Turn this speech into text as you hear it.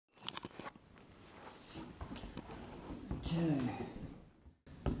Okay.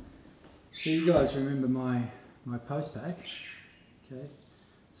 So you guys remember my post pack. Okay.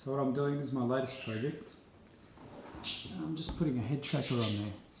 So what I'm doing is my latest project. I'm just putting a head tracker on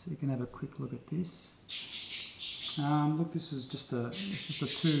there, so you can have a quick look at this. Look, this is just a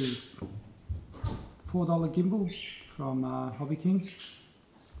 $4 gimbal from Hobby King,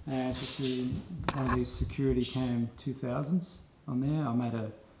 and it's just one of these Security Cam 2000s on there. I made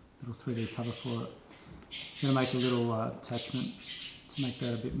a little 3D cover for it. I'm going to make a little attachment to make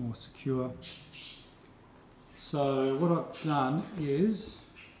that a bit more secure. So what I've done is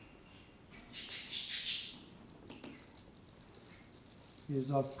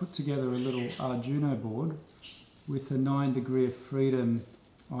I've put together a little Arduino board with a 9 degree of freedom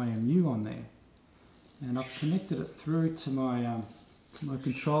IMU on there, and I've connected it through to my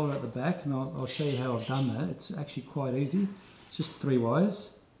controller at the back, and I'll show you how I've done that. It's actually quite easy. It's just 3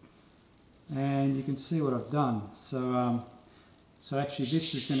 wires, and you can see what I've done. So actually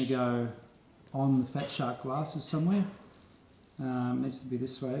this is going to go on the Fat Shark glasses somewhere. It needs to be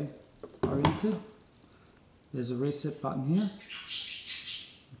this way oriented. There's a reset button here.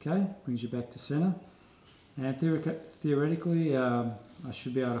 Okay, brings you back to center. And theoretically, I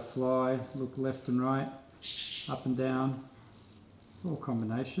should be able to fly, look left and right, up and down, or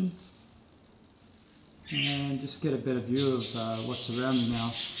combination, and just get a better view of what's around me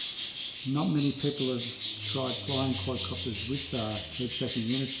now. Not many people have tried flying quadcopters with head tracking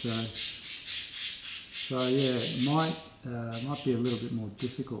units, so yeah, it might be a little bit more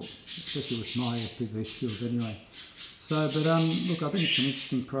difficult, especially with my FPV skills anyway. So, but look, I think it's an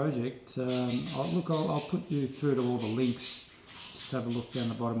interesting project. I'll put you through to all the links. Just have a look down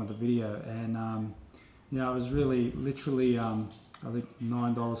the bottom of the video, and you know, it was really literally I think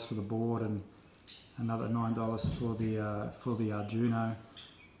 $9 for the board and another $9 for the Arduino,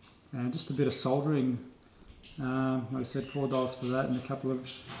 and just a bit of soldering. Like I said, $4 for that, and a couple of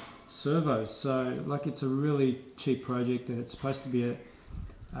servos. So, like, it's a really cheap project, and it's supposed to be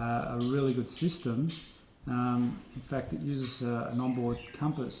a really good system. In fact, it uses an onboard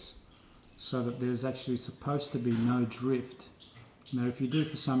compass, so that there's actually supposed to be no drift. Now, if you do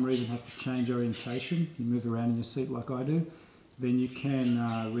for some reason have to change orientation, you move around in your seat like I do, then you can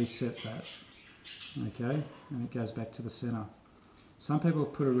reset that. Okay, and it goes back to the center. Some people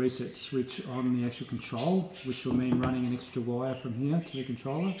put a reset switch on the actual control, which will mean running an extra wire from here to the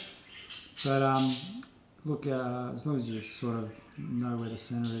controller. But look, as long as you sort of know where the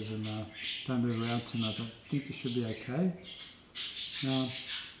center is and don't move around too much, I think you should be okay.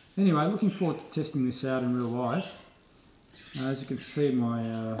 Anyway, looking forward to testing this out in real life. As you can see,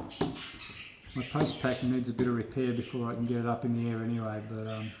 my post pack needs a bit of repair before I can get it up in the air anyway,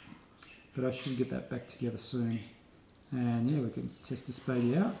 but I should get that back together soon. And yeah, we can test this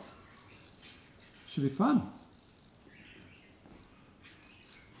baby out. Should be fun.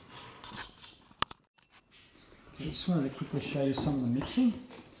 Okay, just wanted to quickly show you some of the mixing.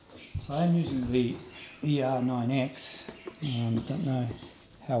 So I am using the ER9X. Don't know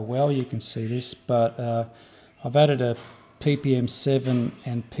how well you can see this, but I've added a ppm 7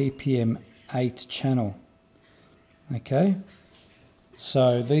 and ppm 8 channel. Okay,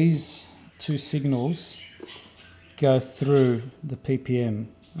 so these two signals go through the ppm,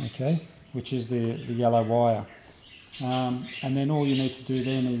 okay, which is the yellow wire, and then all you need to do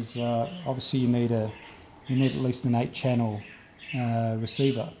then is obviously you need at least an 8 channel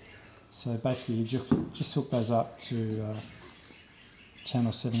receiver. So basically you just hook those up to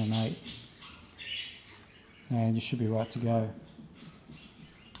channel 7 and 8, and you should be right to go.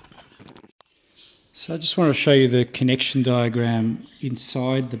 So I just want to show you the connection diagram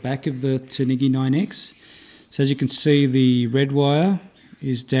inside the back of the Turnigy 9X. So as you can see, the red wire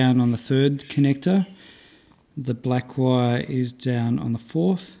is down on the 3rd connector, the black wire is down on the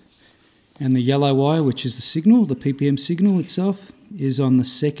 4th, and the yellow wire, which is the signal, the ppm signal itself, is on the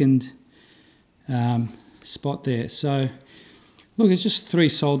 2nd spot there. So look, it's just 3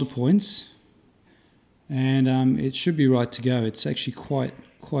 solder points, and it should be right to go. It's actually quite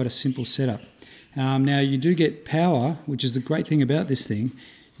a simple setup. Now you do get power, which is the great thing about this thing.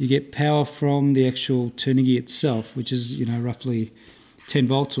 You get power from the actual Turnigy itself, which is, you know, roughly 10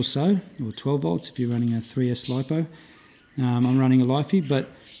 volts or so, or 12 volts if you're running a 3S LiPo. I'm running a Lifey, but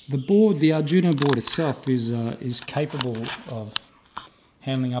the board, the Arduino board itself, is capable of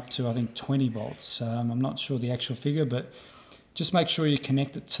handling up to, I think, 20 volts. I'm not sure the actual figure, but just make sure you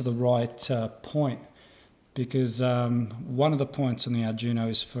connect it to the right point, because one of the points on the Arduino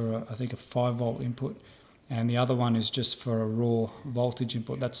is for, I think, a 5 volt input, and the other one is just for a raw voltage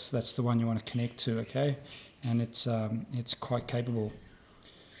input. That's the one you want to connect to, okay? And it's quite capable.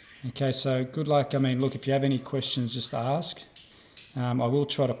 Okay, so good luck. I mean, look, if you have any questions, just ask. I will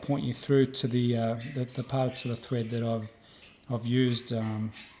try to point you through to the parts of the thread that I've used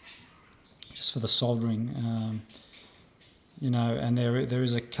just for the soldering. You know, and there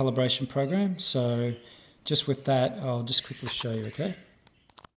is a calibration program. So just with that, I'll just quickly show you. Okay.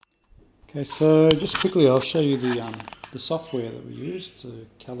 Okay, so just quickly, I'll show you the software that we use to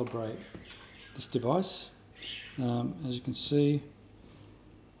calibrate this device. As you can see,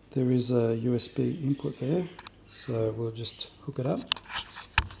 there is a USB input there, so we'll just hook it up.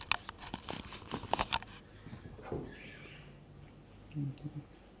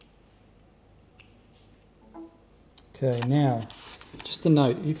 Okay, now, just a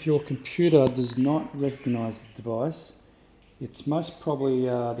note, if your computer does not recognize the device, it's most probably,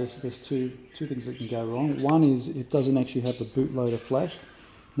 there's two things that can go wrong. One is it doesn't actually have the bootloader flashed.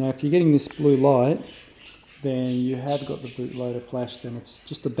 Now, if you're getting this blue light, then you have got the bootloader flashed and it's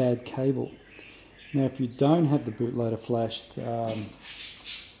just a bad cable. Now if you don't have the bootloader flashed, I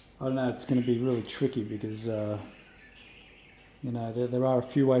don't know, it's going to be really tricky because you know, there are a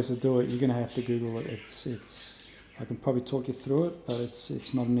few ways to do it. You're going to have to Google it. It's I can probably talk you through it, but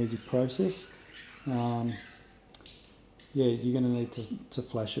it's not an easy process. Yeah, you're going to need to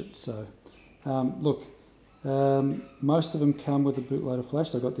flash it. So look, most of them come with a bootloader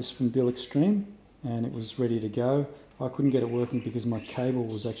flashed. I got this from Deal Extreme and it was ready to go. I couldn't get it working because my cable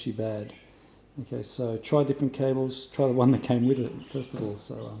was actually bad. Okay, so try different cables, try the one that came with it first of all.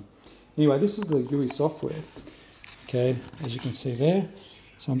 So anyway, this is the GUI software, okay, as you can see there.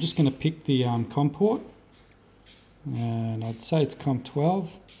 So I'm just going to pick the COM port, and I'd say it's COM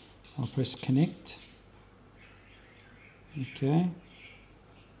 12. I'll press connect. Okay,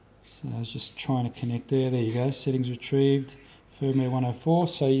 so I was just trying to connect there. There you go, settings retrieved, firmware 104.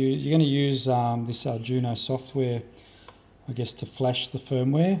 So you're going to use this Arduino software, I guess, to flash the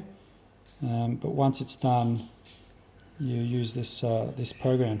firmware. But once it's done, you use this this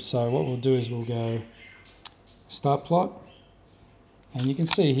program. So what we'll do is we'll go start plot, and you can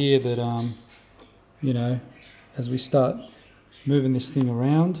see here that you know, as we start moving this thing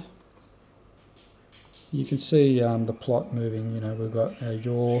around, you can see the plot moving. You know, we've got our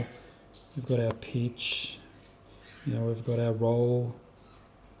yaw, we've got our pitch, you know, we've got our roll.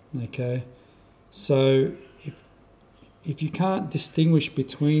 Okay, so if you can't distinguish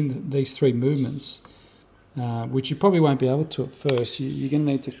between these three movements, which you probably won't be able to at first, you're going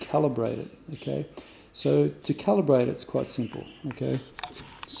to need to calibrate it, okay? So to calibrate it's quite simple, okay?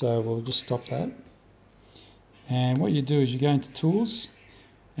 So we'll just stop that. And what you do is you go into Tools,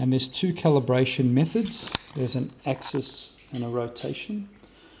 and there's two calibration methods. There's an axis and a rotation,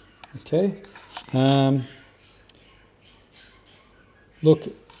 okay? Look,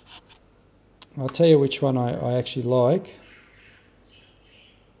 I'll tell you which one I actually like.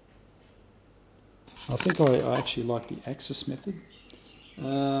 I think I actually like the axis method.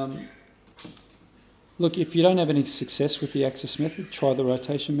 Look, if you don't have any success with the axis method, try the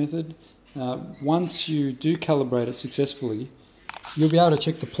rotation method. Once you do calibrate it successfully, you'll be able to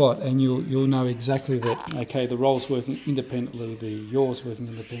check the plot and you'll know exactly that, okay, the roll's working independently, the yaw's working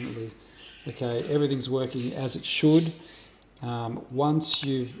independently, okay, everything's working as it should. Once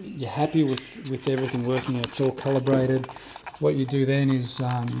you're happy with everything working, it's all calibrated, what you do then is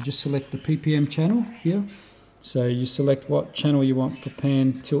you just select the PPM channel here. So you select what channel you want for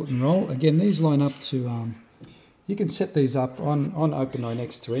pan, tilt and roll. Again, these line up to, you can set these up on OpenEye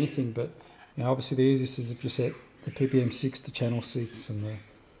next to anything, but you know, obviously the easiest is if you set the PPM 6 to channel 6 and the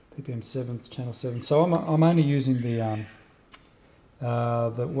PPM 7 to channel 7. So I'm only using the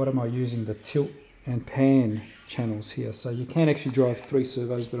what am I using? The tilt and pan channels here. So you can actually drive 3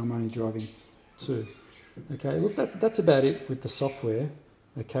 servos, but I'm only driving 2. Okay, look, that's about it with the software.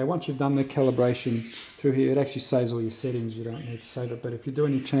 Okay, once you've done the calibration through here, it actually saves all your settings. You don't need to save it, but if you do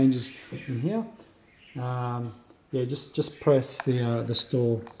any changes in here, yeah, just press the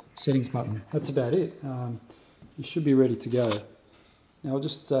store settings button. That's about it. You should be ready to go. Now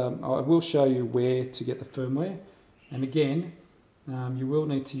I will show you where to get the firmware, and again, you will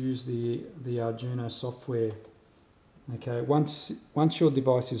need to use the Arduino software. Okay, once your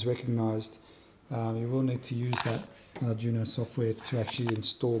device is recognized, you will need to use that Arduino software to actually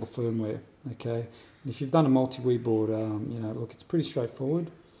install the firmware. Okay, and if you've done a multi-Wii board, you know, look, it's pretty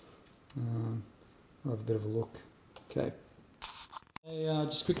straightforward. I'll have a bit of a look. Okay,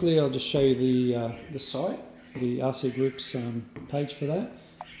 just quickly, I'll just show you the site, the RcGroups page for that.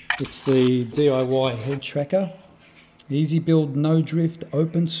 It's the DIY Headtracker, easy build, no drift,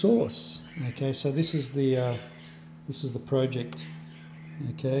 open source. Okay, so this is the project.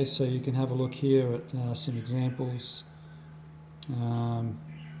 Okay, so you can have a look here at some examples.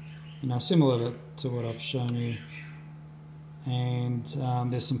 similar to what I've shown you. And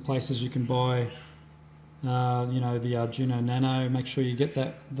there's some places you can buy the Arduino Nano. Make sure you get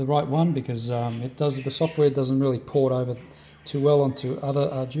the right one, because the software doesn't really port over too well onto other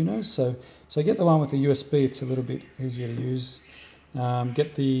Arduinos. So get the one with the USB. It's a little bit easier to use.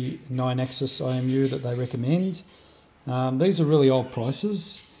 Get the 9-axis IMU that they recommend. These are really old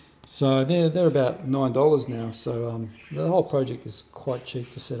prices, so they're about $9 now. So the whole project is quite cheap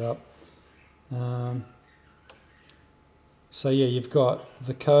to set up. So yeah, you've got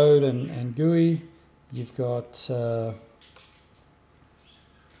the code and GUI. You've got the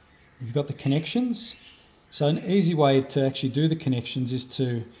connections. So an easy way to actually do the connections is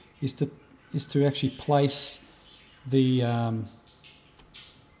to actually place the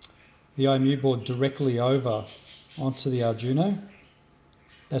IMU board directly over onto the Arduino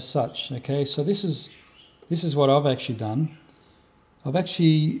as such. Okay, so this is what I've actually done.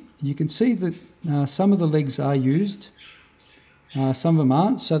 You can see that some of the legs are used, some of them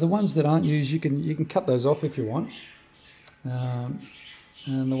aren't. So the ones that aren't used, you can cut those off if you want, and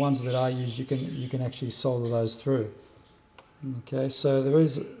the ones that are used, you can actually solder those through. Okay, so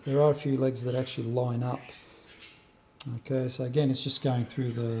there are a few legs that actually line up. Okay, so again, it's just going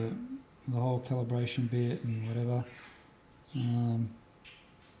through the whole calibration bit and whatever.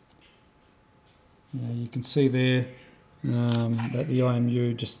 You can see there that the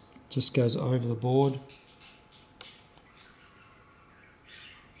IMU just goes over the board.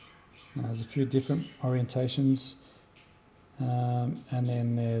 There's a few different orientations, and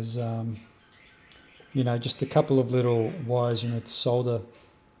then there's just a couple of little wires you need to solder.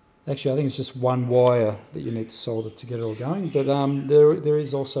 Actually, I think it's just one wire that you need to solder to get it all going, but there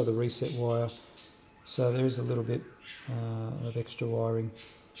is also the reset wire, so there is a little bit of extra wiring.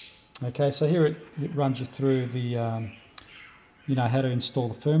 Okay, so here it runs you through the how to install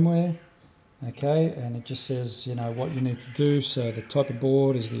the firmware. Okay, and it just says what you need to do. So the type of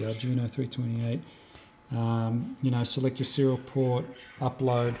board is the Arduino 328. Select your serial port,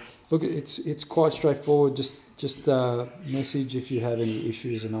 upload. Look, it's quite straightforward. Just message if you have any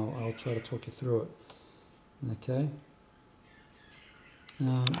issues, and I'll try to talk you through it. Okay.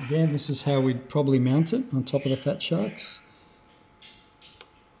 Again, this is how we'd probably mount it on top of the Fat Sharks.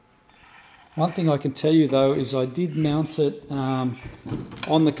 One thing I can tell you though is I did mount it on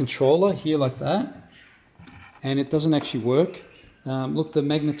the controller here like that, and it doesn't actually work. Look, the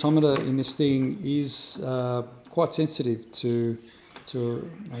magnetometer in this thing is quite sensitive to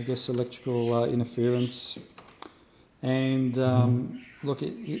I guess electrical interference, and look,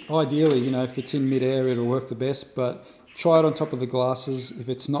 ideally if it's in mid-air it'll work the best, but try it on top of the glasses. If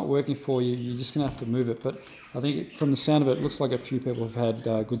it's not working for you, you're just going to have to move it. But I think from the sound of it, it looks like a few people have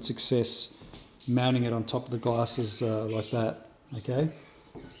had good success mounting it on top of the glasses like that. Okay,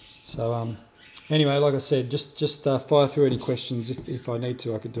 so anyway, like I said, just fire through any questions. If I need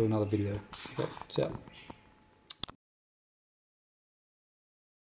to, I could do another video. Okay, so.